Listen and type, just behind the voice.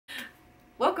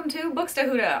Welcome to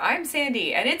Booktubeathon. I'm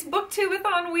Sandy, and it's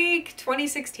Booktubeathon week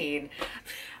 2016.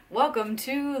 Welcome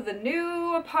to the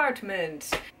new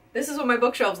apartment. This is what my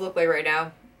bookshelves look like right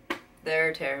now.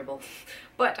 They're terrible.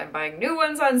 But I'm buying new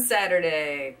ones on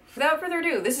Saturday. Without further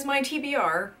ado, this is my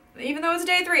TBR, even though it's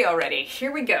day 3 already.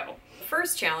 Here we go. The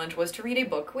first challenge was to read a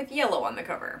book with yellow on the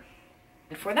cover.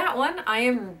 And for that one, I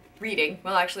am reading,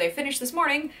 well actually I finished this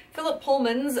morning, Philip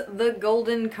Pullman's The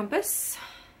Golden Compass.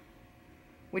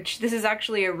 Which this is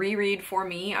actually a reread for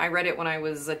me. I read it when I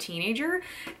was a teenager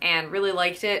and really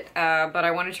liked it, but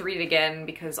I wanted to read it again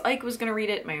because Ike was gonna read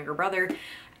it, my younger brother,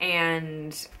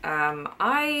 and it's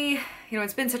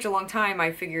been such a long time,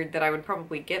 I figured that I would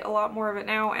probably get a lot more of it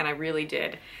now, and I really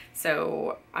did.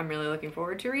 So I'm really looking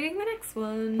forward to reading the next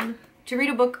one. To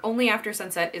read a book only after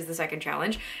sunset is the second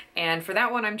challenge, and for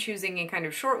that one I'm choosing a kind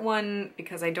of short one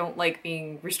because I don't like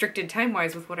being restricted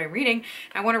time-wise with what I'm reading.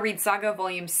 I want to read Saga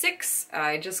Volume 6.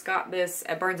 I just got this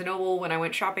at Barnes & Noble when I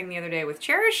went shopping the other day with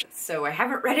Cherish, so I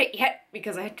haven't read it yet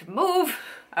because I had to move,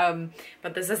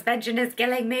 but the suspension is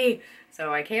killing me,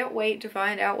 so I can't wait to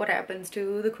find out what happens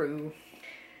to the crew.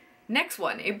 Next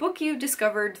one, a book you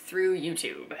discovered through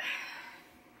YouTube.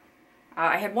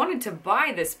 I had wanted to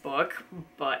buy this book,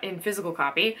 but in physical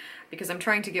copy, because I'm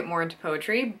trying to get more into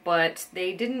poetry, but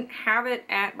they didn't have it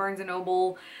at Barnes &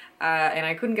 Noble, and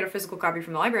I couldn't get a physical copy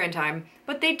from the library in time,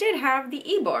 but they did have the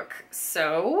ebook,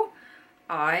 so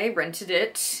I rented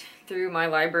it through my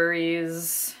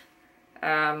library's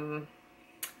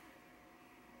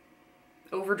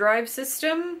overdrive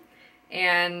system,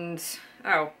 and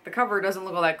oh, the cover doesn't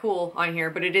look all that cool on here,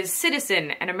 but it is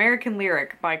Citizen, an American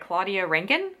Lyric by Claudia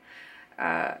Rankine.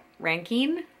 I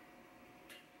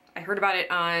heard about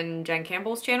it on Jen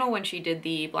Campbell's channel when she did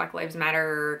the Black Lives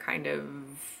Matter kind of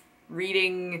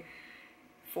reading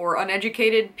for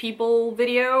uneducated people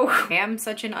video. I am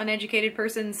such an uneducated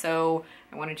person, so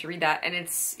I wanted to read that, and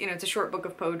it's, you know, it's a short book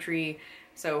of poetry,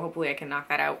 so hopefully I can knock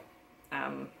that out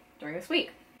during this week.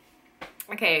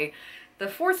 Okay, the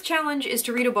fourth challenge is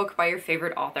to read a book by your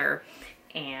favorite author,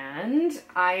 and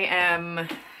by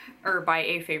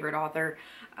a favorite author.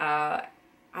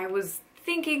 I was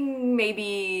thinking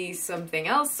maybe something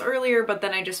else earlier, but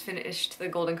then I just finished The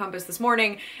Golden Compass this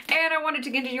morning, and I wanted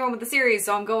to continue on with the series,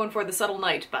 so I'm going for The Subtle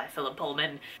Night by Philip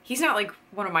Pullman. He's not like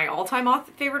one of my all-time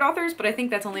favorite authors, but I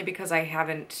think that's only because I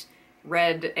haven't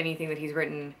read anything that he's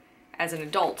written as an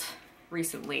adult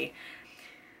recently.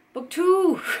 Book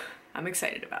 2! I'm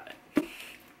excited about it.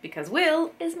 Because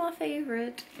Will is my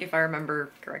favorite, if I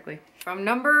remember correctly. From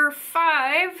number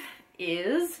 5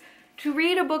 is to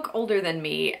read a book older than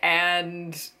me,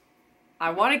 and I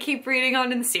want to keep reading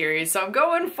on in the series, so I'm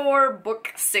going for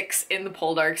book 6 in the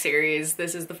Poldark series.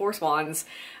 This is The Four Swans.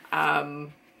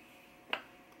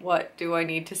 What do I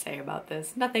need to say about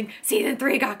this? Nothing. Season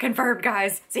 3 got confirmed,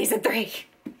 guys! Season 3!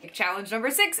 Challenge number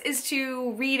 6 is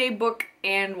to read a book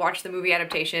and watch the movie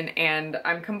adaptation, and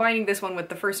I'm combining this one with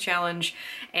the first challenge,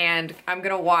 and I'm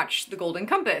gonna watch The Golden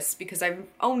Compass because I've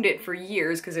owned it for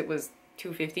years because it was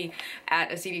 $2.50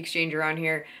 at a CD exchange around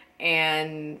here,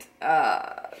 and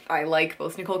I like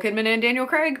both Nicole Kidman and Daniel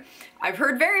Craig. I've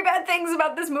heard very bad things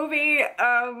about this movie,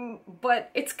 but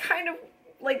it's kind of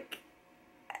like,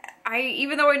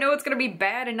 even though I know it's gonna be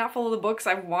bad and not follow the books,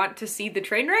 I want to see the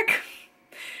train wreck.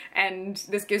 And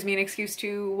this gives me an excuse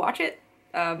to watch it,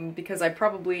 because it would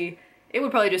probably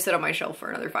just sit on my shelf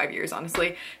for another 5 years,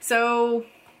 honestly. So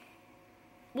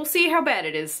we'll see how bad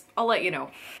it is. I'll let you know.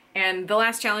 And the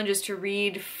last challenge is to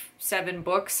read 7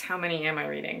 books. How many am I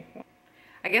reading?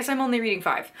 I guess I'm only reading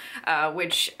 5,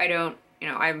 which I don't,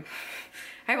 I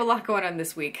have a lot going on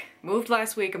this week. Moved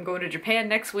last week, I'm going to Japan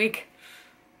next week.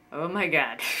 Oh my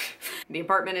god. The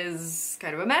apartment is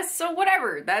kind of a mess, so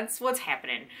whatever, that's what's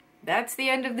happening. That's the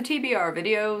end of the TBR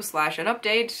video / an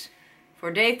update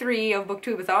for day 3 of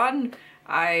Booktubeathon.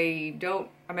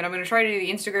 I'm gonna try to do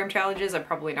the Instagram challenges. I'm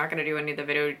probably not gonna do any of the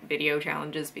video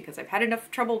challenges because I've had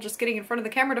enough trouble just getting in front of the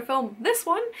camera to film this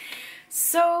one.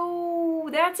 So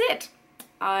that's it.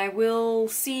 I will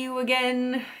see you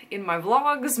again in my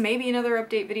vlogs, maybe another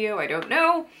update video, I don't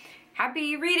know.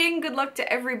 Happy reading, good luck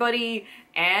to everybody,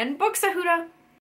 and Booktubeathon!